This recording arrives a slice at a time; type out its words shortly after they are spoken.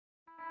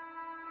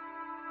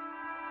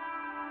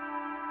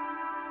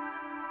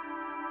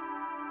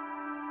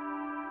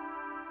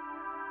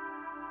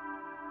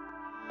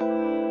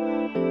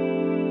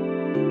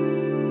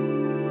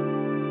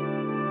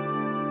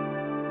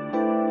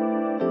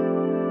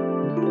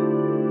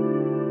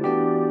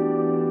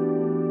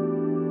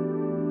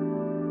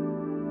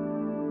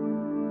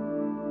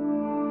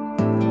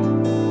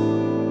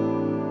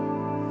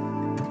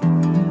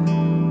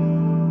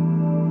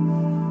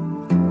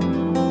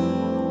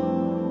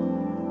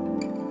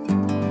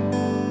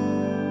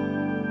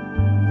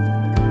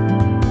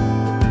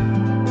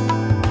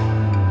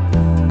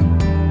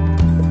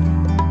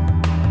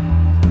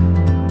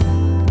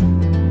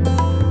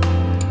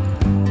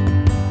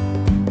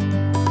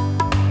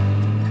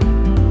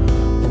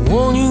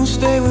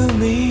stay with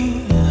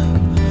me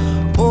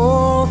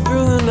all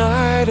through the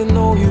night. I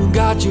know you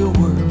got your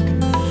work,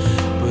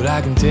 but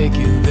I can take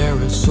you there,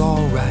 it's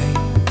alright.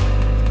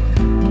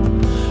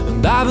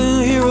 And I've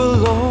been here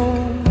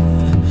alone,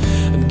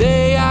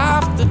 day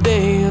after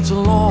day. It's a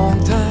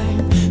long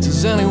time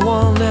since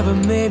anyone ever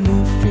made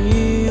me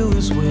feel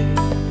this way.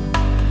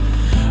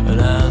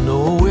 And I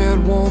know it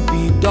won't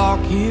be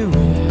dark here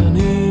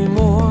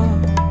anymore.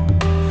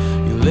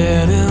 You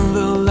let in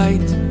the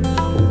light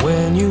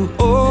when you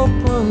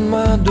open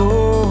my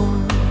door.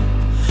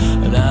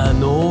 And I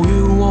know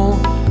you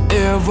won't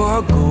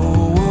ever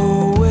go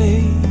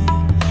away.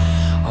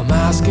 I'm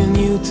asking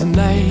you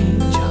tonight,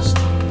 just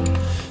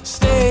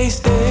stay,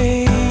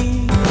 stay.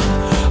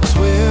 I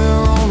swear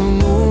on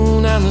the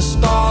moon and the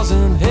stars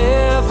in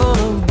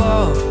heaven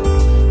above,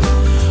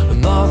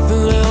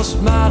 nothing else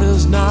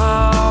matters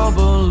now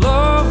but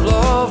love,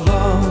 love,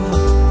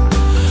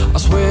 love. I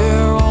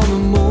swear on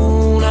the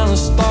moon and the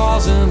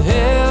stars in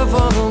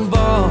heaven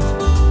above,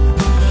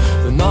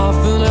 that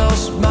nothing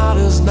else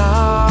matters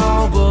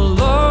now but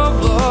love,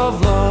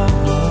 love, love,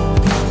 love.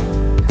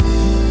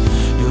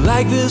 You're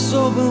like this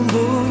open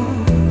book,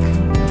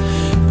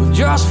 but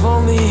just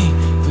for me.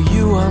 For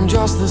you I'm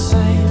just the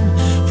same.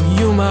 For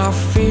you my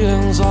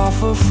feelings are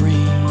for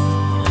free.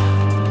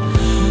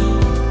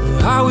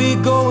 How we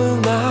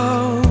going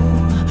now?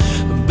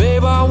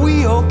 Babe, are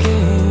we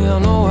okay? I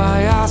know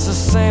I ask the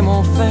same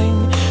old thing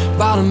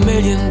about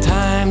 1,000,000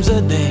 times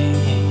a day.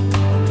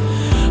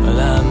 And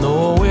I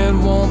know it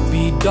won't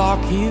be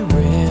dark here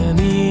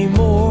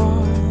anymore.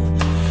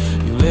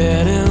 You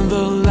let in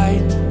the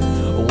light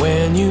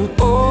when you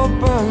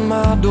open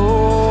my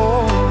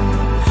door.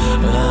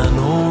 And I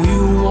know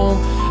you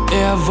won't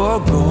ever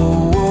go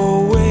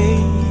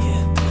away.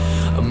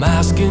 I'm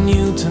asking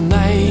you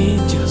tonight,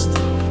 just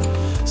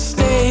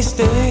stay,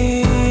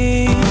 stay.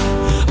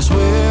 I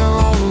swear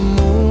on the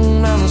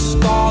moon and the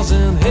stars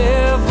in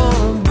heaven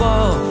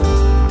above,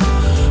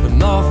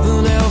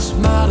 nothing else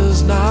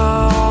matters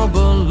now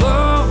but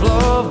love,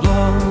 love,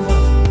 love.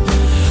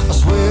 I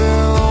swear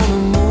on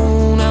the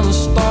moon and the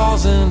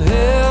stars in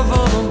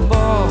heaven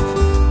above,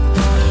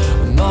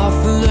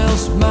 nothing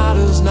else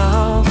matters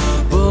now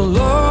but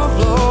love,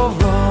 love,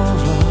 love,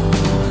 love.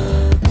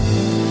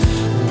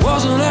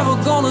 Wasn't ever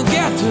gonna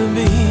get to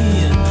me,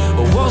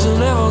 I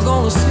wasn't ever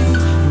gonna see,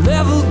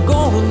 never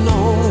gonna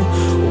know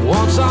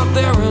what's out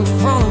there in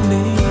front of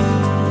me.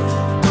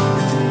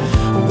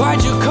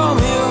 Why'd you come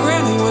here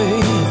anyway?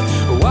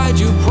 Why'd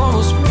you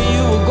promise me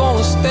you were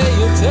gonna